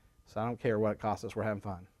 So I don't care what it costs us, we're having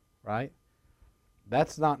fun, right?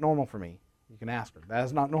 That's not normal for me. You can ask her. That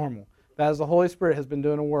is not normal. That is the Holy Spirit has been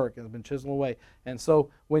doing a work and has been chiseling away. And so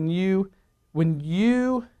when you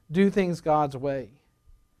do things God's way,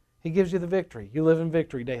 He gives you the victory. You live in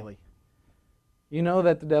victory daily. You know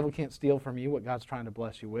that the devil can't steal from you what God's trying to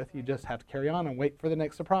bless you with. You just have to carry on and wait for the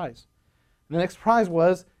next surprise. And the next surprise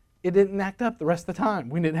was it didn't act up the rest of the time.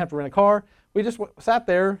 We didn't have to rent a car. We just sat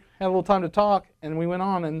there, had a little time to talk, and we went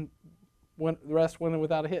on, and the rest went in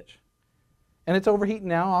without a hitch. And it's overheating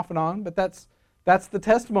now, off and on, but that's the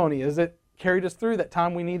testimony, is it carried us through that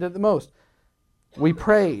time we needed it the most. We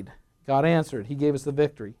prayed. God answered. He gave us the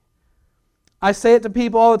victory. I say it to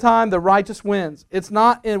people all the time, the righteous wins. It's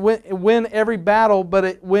not win every battle,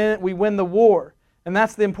 but we win the war. And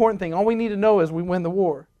that's the important thing. All we need to know is we win the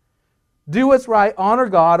war. Do what's right, honor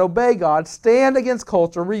God, obey God, stand against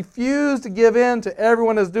culture, refuse to give in to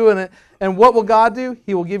everyone that's doing it. And what will God do?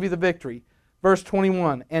 He will give you the victory. Verse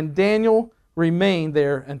 21, and Daniel remained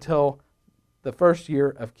there until the first year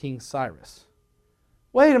of King Cyrus.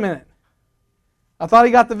 Wait a minute. I thought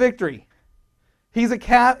he got the victory. He's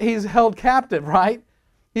held captive, right?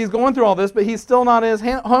 He's going through all this, but he's still not in his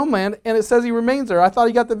homeland, and it says he remains there. I thought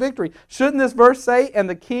he got the victory. Shouldn't this verse say, and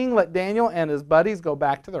the king let Daniel and his buddies go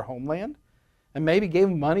back to their homeland? And maybe gave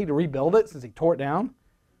him money to rebuild it since he tore it down?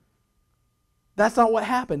 That's not what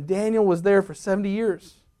happened. Daniel was there for 70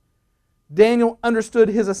 years. Daniel understood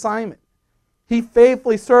his assignment. He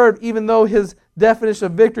faithfully served even though his definition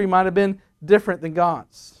of victory might have been different than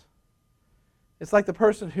God's. It's like the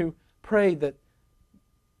person who prayed that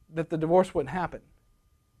the divorce wouldn't happen.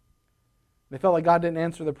 They felt like God didn't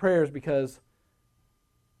answer their prayers because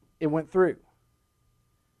it went through.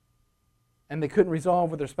 And they couldn't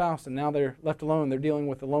resolve with their spouse, and now they're left alone. They're dealing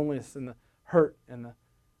with the loneliness and the hurt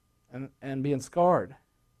and being scarred.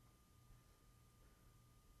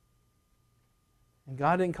 And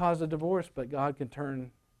God didn't cause a divorce, but God can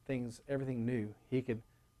turn everything new. He could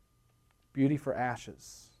beauty for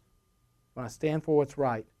ashes. When I stand for what's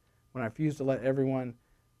right, when I refuse to let everyone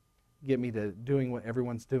get me to doing what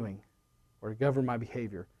everyone's doing or to govern my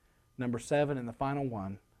behavior. Number 7, and the final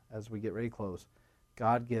one, as we get ready to close,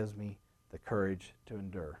 God gives me the courage to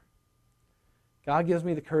endure. God gives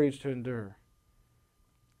me the courage to endure.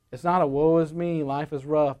 It's not a woe is me, life is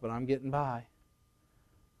rough, but I'm getting by.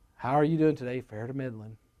 How are you doing today? Fair to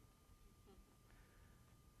middling.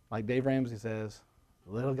 Like Dave Ramsey says,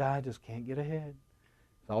 the little guy just can't get ahead.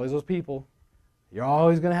 It's always those people. You're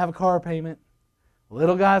always going to have a car payment.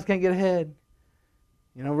 Little guys can't get ahead.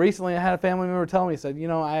 You know, recently I had a family member tell me, he said, you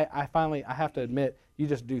know, I have to admit, you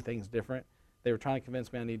just do things different. They were trying to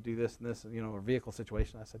convince me I need to do this and this, you know, a vehicle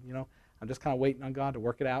situation. I said, you know, I'm just kind of waiting on God to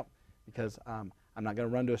work it out because I'm not going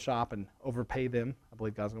to run to a shop and overpay them. I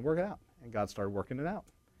believe God's going to work it out. And God started working it out.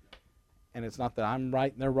 And it's not that I'm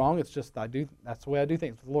right and they're wrong. It's just that's the way I do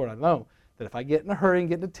things with the Lord. I know that if I get in a hurry and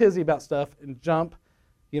get in a tizzy about stuff and jump,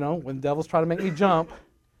 you know, when the devil's trying to make me jump,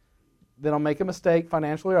 then I'll make a mistake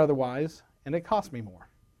financially or otherwise, and it costs me more.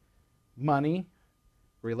 Money,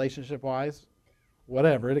 relationship-wise,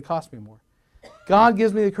 whatever, it costs me more. God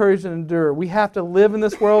gives me the courage to endure. We have to live in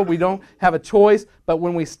this world. We don't have a choice, but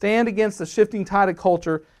when we stand against the shifting tide of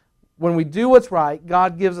culture, when we do what's right,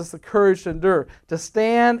 God gives us the courage to endure, to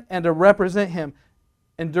stand and to represent Him,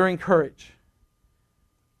 enduring courage.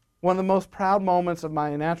 One of the most proud moments of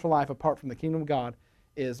my natural life, apart from the kingdom of God,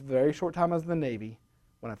 is a very short time I was in the Navy.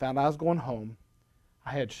 When I found out I was going home,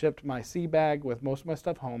 I had shipped my sea bag with most of my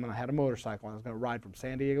stuff home, and I had a motorcycle. And I was going to ride from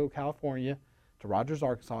San Diego, California to Rogers,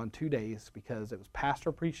 Arkansas in 2 days because it was Pastor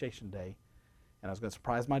Appreciation Day, and I was going to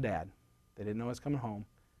surprise my dad. They didn't know I was coming home.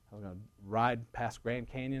 I was going to ride past Grand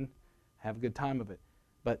Canyon, have a good time of it.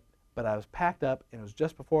 But I was packed up, and it was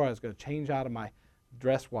just before I was going to change out of my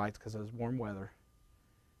dress whites because it was warm weather.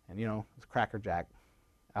 And, you know, it's Cracker Jack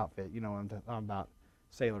outfit, you know what I'm talking about,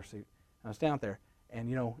 sailor suit. And I was down there, and,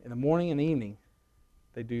 you know, in the morning and the evening,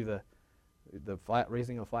 they do the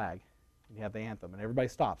raising of the flag, and you have the anthem, and everybody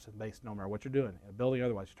stops, and they, no matter what you're doing, in a building or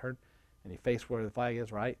otherwise, you turn, and you face where the flag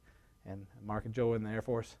is, right? And Mark and Joe in the Air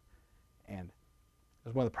Force, and it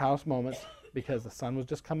was one of the proudest moments because the sun was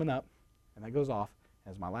just coming up, and that goes off. It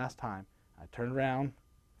was my last time. I turned around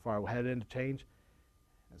before I headed in to change,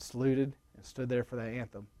 and saluted, and stood there for that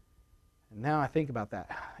anthem. And now I think about that.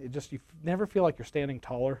 It just, you never feel like you're standing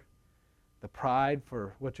taller. The pride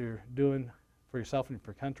for what you're doing for yourself and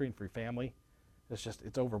for your country and for your family,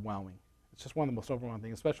 it's overwhelming. It's just one of the most overwhelming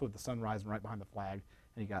things, especially with the sun rising right behind the flag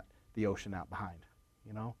and you got the ocean out behind,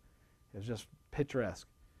 you know? It's just picturesque.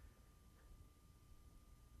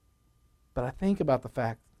 But I think about the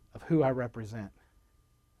fact of who I represent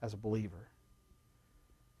as a believer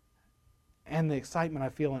and the excitement I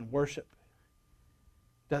feel in worship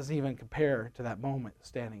doesn't even compare to that moment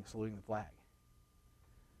standing saluting the flag.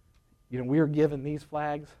 You know, we are given these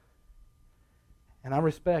flags, and I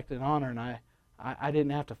respect and honor, and I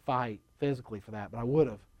didn't have to fight physically for that, but I would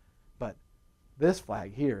have. But this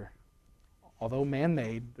flag here, although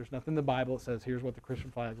man-made, there's nothing in the Bible that says here's what the Christian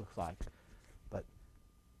flag looks like. But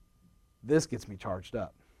this gets me charged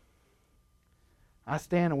up. I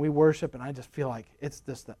stand and we worship, and I just feel like it's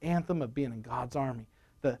just the anthem of being in God's army.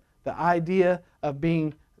 The idea of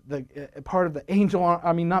being the part of the angel,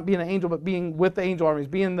 I mean, not being an angel, but being with the angel armies,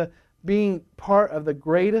 being part of the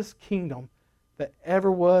greatest kingdom that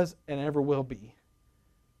ever was and ever will be.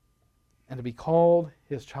 And to be called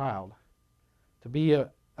his child, to be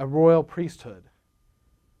a royal priesthood.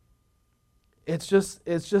 It's just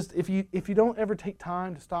if you don't ever take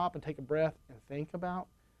time to stop and take a breath and think about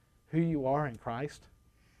who you are in Christ,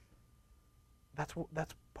 that's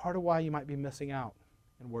part of why you might be missing out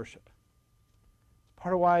in worship. It's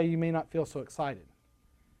part of why you may not feel so excited.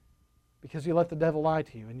 Because you let the devil lie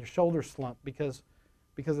to you and your shoulders slump because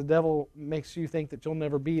the devil makes you think that you'll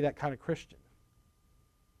never be that kind of Christian.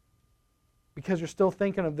 Because you're still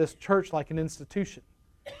thinking of this church like an institution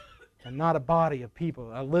and not a body of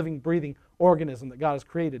people, a living, breathing organism that God has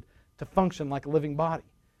created to function like a living body.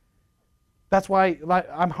 That's why,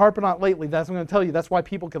 I'm harping on it lately, that's what I'm going to tell you, that's why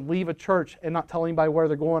people can leave a church and not tell anybody where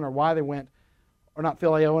they're going or why they went, or not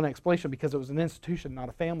feel they owe an explanation, because it was an institution, not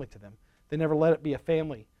a family to them. They never let it be a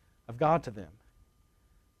family of God to them.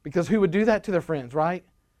 Because who would do that to their friends, right?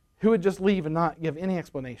 Who would just leave and not give any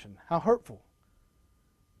explanation? How hurtful.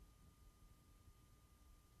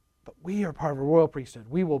 But we are part of a royal priesthood.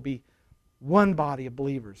 We will be one body of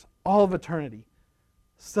believers, all of eternity,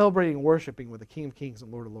 celebrating and worshiping with the King of Kings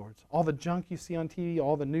and Lord of Lords. All the junk you see on TV,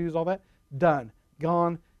 all the news, all that, done,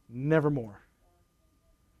 gone, nevermore.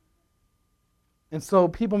 And so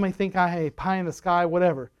people may think, hey, pie in the sky,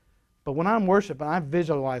 whatever. But when I'm worshiping, I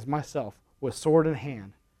visualize myself with sword in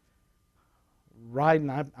hand, riding.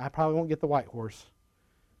 I probably won't get the white horse.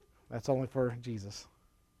 That's only for Jesus.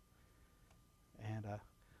 And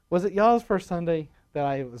was it y'all's first Sunday that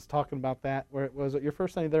I was talking about that? Was it your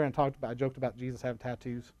first Sunday there and I joked about Jesus having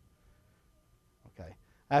tattoos? Okay.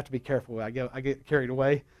 I have to be careful. I get carried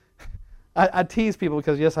away. I tease people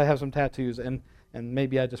because, yes, I have some tattoos, and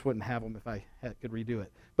maybe I just wouldn't have them if I could redo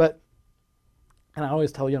it. And I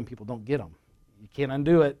always tell young people, don't get them. You can't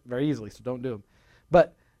undo it very easily, so don't do them.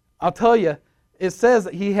 But I'll tell you, it says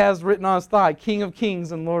that he has written on his thigh, King of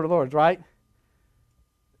Kings and Lord of Lords, right?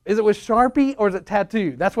 Is it with Sharpie or is it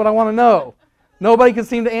tattooed? That's what I want to know. Nobody can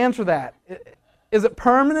seem to answer that. Is it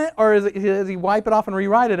permanent or does he wipe it off and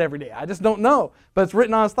rewrite it every day? I just don't know. But it's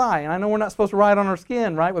written on his thigh. And I know we're not supposed to write on our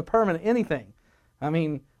skin, right, with permanent anything. I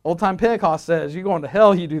mean, old-time Pentecost says, you're going to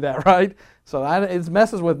hell, you do that, right? So it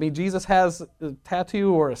messes with me. Jesus has a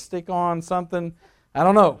tattoo or a stick on something. I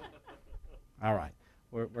don't know. All right.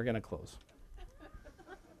 We're going to close.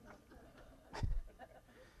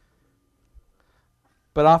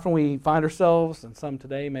 But often we find ourselves, and some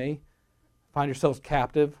today may find yourselves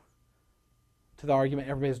captive to the argument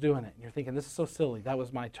everybody's doing it. And you're thinking, this is so silly. That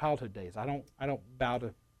was my childhood days. I don't bow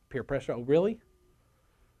to peer pressure. Oh, really?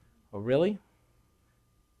 Oh, really?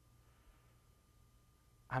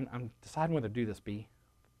 I'm deciding whether to do this, B.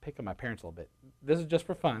 Pick on my parents a little bit. This is just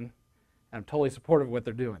for fun, and I'm totally supportive of what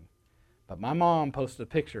they're doing. But my mom posted a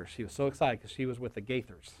picture. She was so excited because she was with the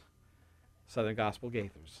Gaithers, Southern Gospel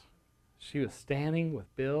Gaithers. She was standing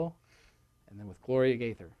with Bill and then with Gloria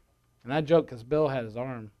Gaither. And I joke because Bill had his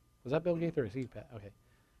arm. Was that Bill Gaither or is he Pat? Okay.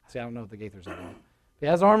 See, I don't know if the Gaithers are well. He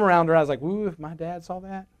has his arm around her. I was like, woo, if my dad saw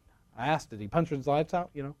that. I asked, did he punch her lights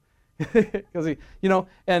out? Because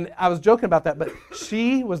and I was joking about that, but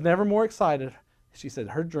she was never more excited. She said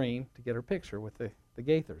her dream to get her picture with the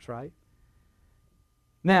Gaithers, right?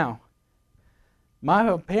 Now,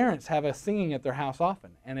 my parents have us singing at their house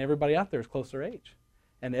often, and everybody out there is close to their age.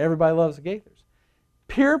 And everybody loves the Gaithers.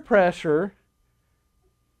 Peer pressure,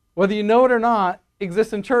 whether you know it or not,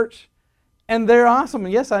 exists in church. And they're awesome.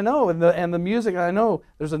 And yes, I know. And the music, I know.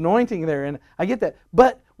 There's anointing there. And I get that.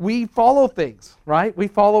 But we follow things, right? We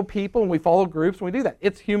follow people and we follow groups and we do that.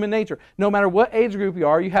 It's human nature. No matter what age group you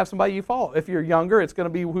are, you have somebody you follow. If you're younger, it's going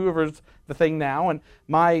to be whoever's the thing now. And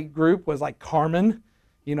my group was like Carmen,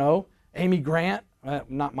 Amy Grant.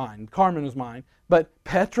 Not mine. Carmen was mine. But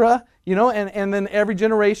Petra, and then every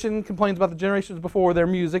generation complains about the generations before, their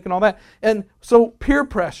music and all that. And so peer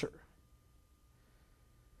pressure.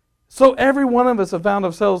 So every one of us have found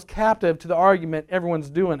ourselves captive to the argument, everyone's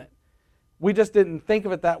doing it. We just didn't think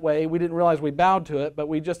of it that way. We didn't realize we bowed to it, but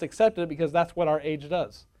we just accepted it because that's what our age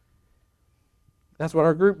does. That's what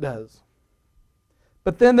our group does.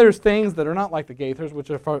 But then there's things that are not like the Gaithers, which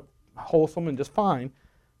are wholesome and just fine,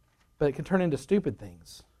 but it can turn into stupid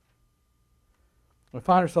things. We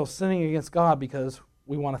find ourselves sinning against God because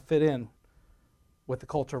we want to fit in with the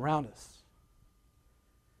culture around us.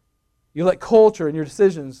 You let culture and your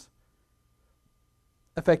decisions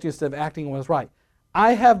affect you instead of acting on what is right.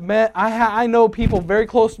 I know people very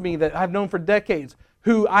close to me that I've known for decades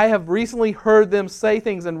who I have recently heard them say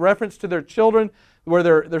things in reference to their children where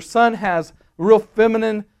their son has real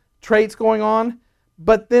feminine traits going on.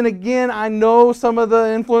 But then again, I know some of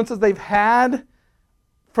the influences they've had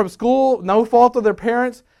from school, no fault of their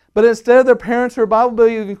parents, but instead of their parents who are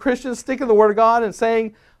Bible-believing Christians sticking to the Word of God and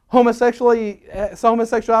saying homosexuality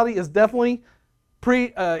is definitely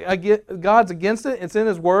God's against it, it's in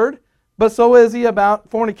His Word, but so is He about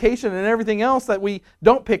fornication and everything else that we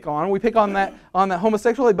don't pick on. We pick on that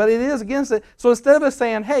homosexuality, but it is against it. So instead of us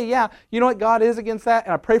saying, hey, yeah, you know what, God is against that,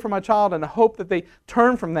 and I pray for my child and I hope that they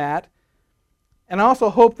turn from that, and I also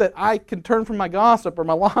hope that I can turn from my gossip or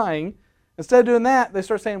my lying, instead of doing that, they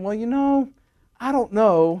start saying, well, you know, I don't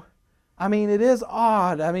know. I mean, it is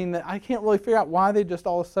odd. I mean, I can't really figure out why they just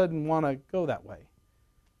all of a sudden want to go that way.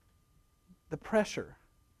 The pressure.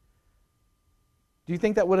 Do you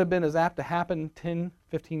think that would have been as apt to happen 10,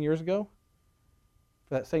 15 years ago?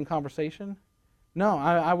 For that same conversation? No,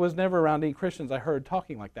 I was never around any Christians I heard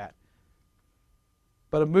talking like that.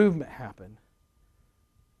 But a movement happened.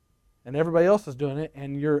 And everybody else is doing it,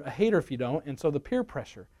 and you're a hater if you don't. And so the peer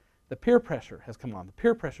pressure has come on. The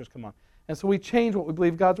peer pressure has come on. And so we change what we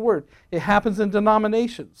believe God's Word. It happens in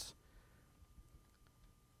denominations.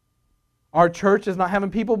 Our church is not having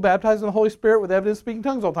people baptized in the Holy Spirit with evidence of speaking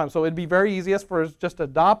tongues all the time. So it'd be very easy for us just to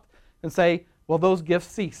adopt and say, well, those gifts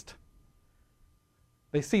ceased.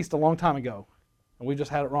 They ceased a long time ago. And we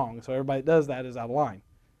just had it wrong. So everybody that does that is out of line.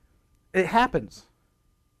 It happens.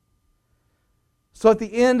 So at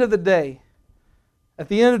the end of the day, at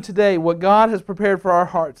the end of today, what God has prepared for our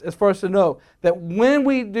hearts is for us to know that when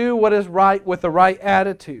we do what is right with the right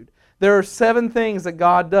attitude, there are 7 things that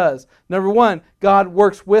God does. Number 1, God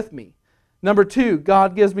works with me. Number 2,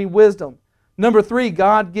 God gives me wisdom. Number 3,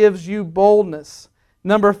 God gives you boldness.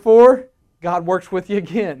 Number 4, God works with you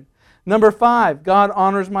again. Number 5, God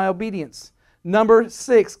honors my obedience. Number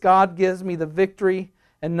 6, God gives me the victory.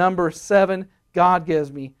 And number 7, God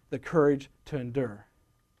gives me the courage to endure.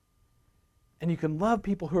 And you can love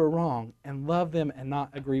people who are wrong and love them and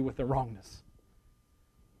not agree with their wrongness.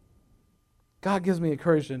 God gives me the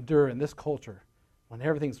courage to endure in this culture when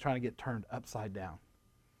everything's trying to get turned upside down.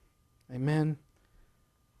 Amen.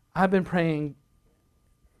 I've been praying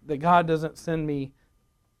that God doesn't send me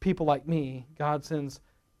people like me. God sends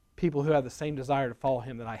people who have the same desire to follow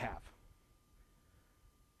Him that I have.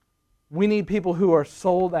 We need people who are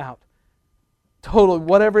sold out, totally,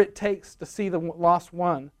 whatever it takes to see the lost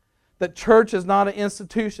one. That church is not an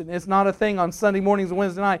institution. It's not a thing on Sunday mornings and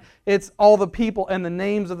Wednesday night. It's all the people and the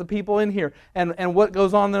names of the people in here and what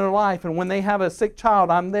goes on in their life. And when they have a sick child,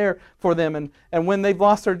 I'm there for them. And when they've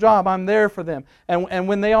lost their job, I'm there for them. And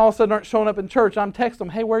when they all of a sudden aren't showing up in church, I'm texting them,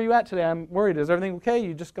 hey, where are you at today? I'm worried. Is everything okay?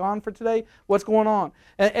 You just gone for today? What's going on?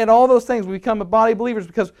 And all those things, we become a body of believers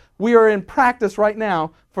because we are in practice right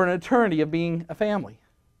now for an eternity of being a family.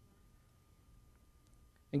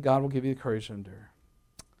 And God will give you the courage to endure.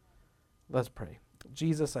 Let's pray.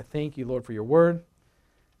 Jesus, I thank you, Lord, for your word.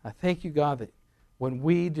 I thank you, God, that when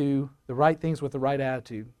we do the right things with the right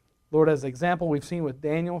attitude, Lord, as an example we've seen with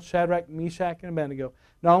Daniel, Shadrach, Meshach, and Abednego,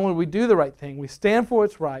 not only do we do the right thing, we stand for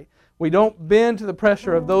what's right, we don't bend to the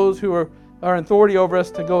pressure of those who are in authority over us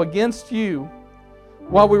to go against you.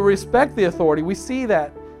 While we respect the authority, we see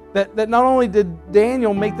that not only did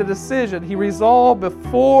Daniel make the decision, he resolved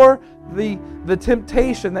before the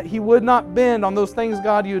temptation that he would not bend on those things,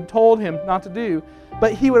 God, you had told him not to do,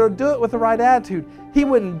 but he would do it with the right attitude. He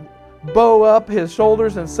wouldn't bow up his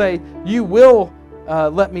shoulders and say, you will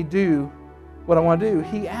let me do what I want to do.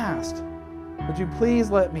 He asked, would you please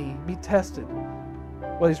let me be tested?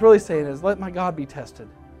 What he's really saying is, let my God be tested.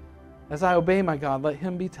 As I obey my God, let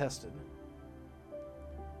Him be tested.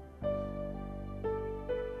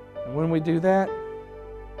 And when we do that,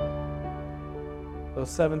 those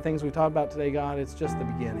 7 things we talked about today, God, it's just the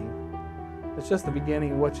beginning. It's just the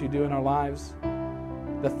beginning of what you do in our lives.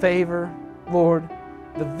 The favor, Lord,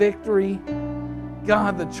 the victory,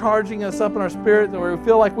 God, the charging us up in our spirit where we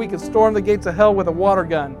feel like we could storm the gates of hell with a water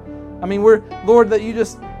gun. I mean, Lord, that you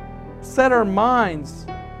just set our minds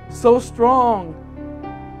so strong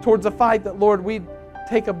towards a fight that, Lord, we'd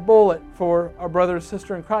take a bullet for our brother or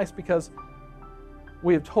sister in Christ because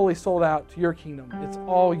we have totally sold out to your kingdom. It's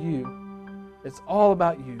all you. It's all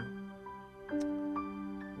about you.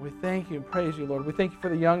 We thank you and praise you, Lord. We thank you for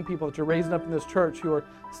the young people that you're raising up in this church who are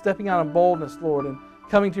stepping out in boldness, Lord, and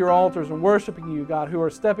coming to your altars and worshiping you, God, who are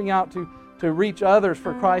stepping out to reach others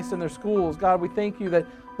for Christ in their schools. God, we thank you that,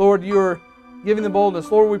 Lord, you're giving them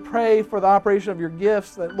boldness. Lord, we pray for the operation of your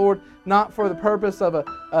gifts, that, Lord, not for the purpose of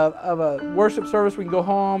a worship service we can go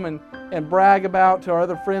home and brag about to our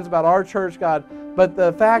other friends about our church, God, but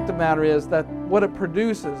the fact of the matter is that what it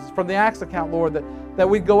produces from the Acts account, Lord, that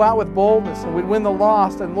we'd go out with boldness and we'd win the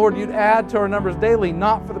lost, and Lord, you'd add to our numbers daily,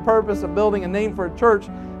 not for the purpose of building a name for a church,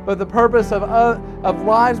 but the purpose of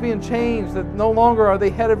lives being changed, that no longer are they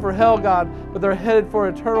headed for hell, God, but they're headed for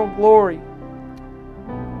eternal glory.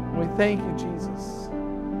 And we thank you, Jesus.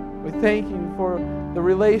 We thank you for the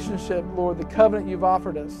relationship, Lord, the covenant you've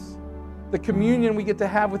offered us, the communion we get to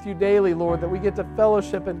have with you daily, Lord, that we get to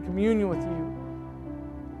fellowship and communion with you,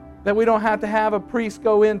 that we don't have to have a priest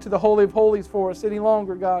go into the Holy of Holies for us any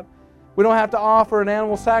longer, God. We don't have to offer an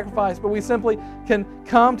animal sacrifice, but we simply can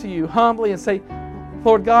come to you humbly and say,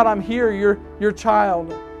 Lord God, I'm here, you're your child.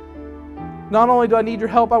 Not only do I need your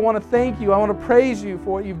help, I want to thank you. I want to praise you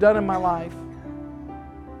for what you've done in my life.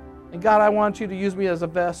 And God, I want you to use me as a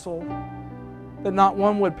vessel, that not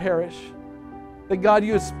one would perish. That God,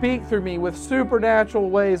 you would speak through me with supernatural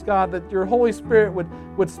ways, God, that your Holy Spirit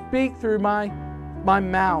would speak through my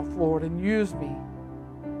mouth, Lord, and use me.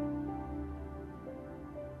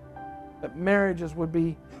 That marriages would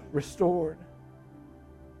be restored.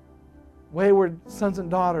 Wayward sons and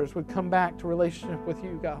daughters would come back to relationship with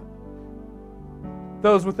you, God.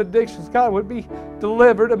 Those with addictions, God, would be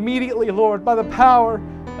delivered immediately, Lord, by the power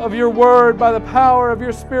of your word, by the power of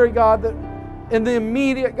your Spirit, God, that in the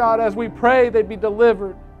immediate, God, as we pray, they'd be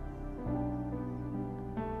delivered.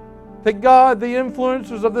 That, God, the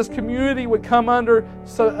influencers of this community would come under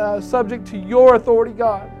subject to your authority,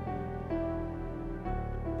 God.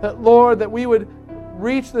 That, Lord, that we would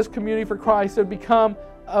reach this community for Christ and become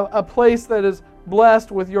a place that is blessed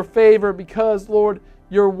with your favor because, Lord,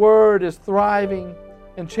 your word is thriving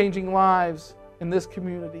and changing lives in this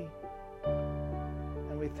community.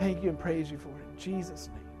 And we thank you and praise you for it in Jesus'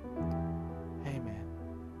 name. Amen.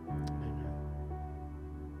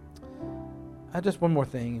 Amen. Just one more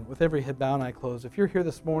thing. With every head bowed and eye closed, if you're here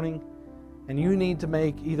this morning and you need to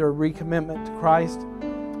make either a recommitment to Christ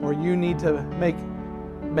or you need to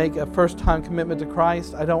make a first-time commitment to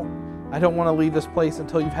Christ, I don't want to leave this place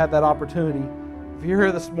until you've had that opportunity. If you're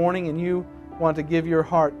here this morning and you want to give your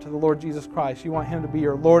heart to the Lord Jesus Christ, you want Him to be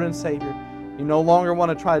your Lord and Savior, you no longer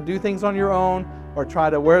want to try to do things on your own or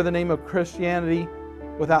try to wear the name of Christianity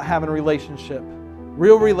without having a relationship,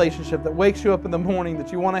 real relationship that wakes you up in the morning,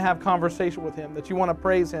 that you want to have conversation with Him, that you want to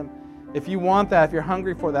praise Him. If you want that, if you're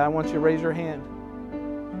hungry for that, I want you to raise your hand.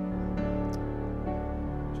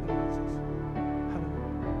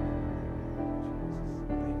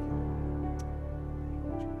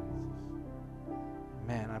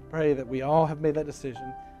 Pray that we all have made that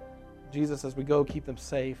decision. Jesus, as we go, keep them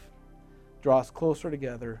safe. Draw us closer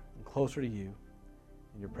together and closer to you.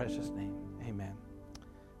 In your precious name, amen.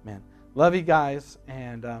 Amen. Love you guys,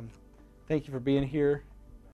 and thank you for being here.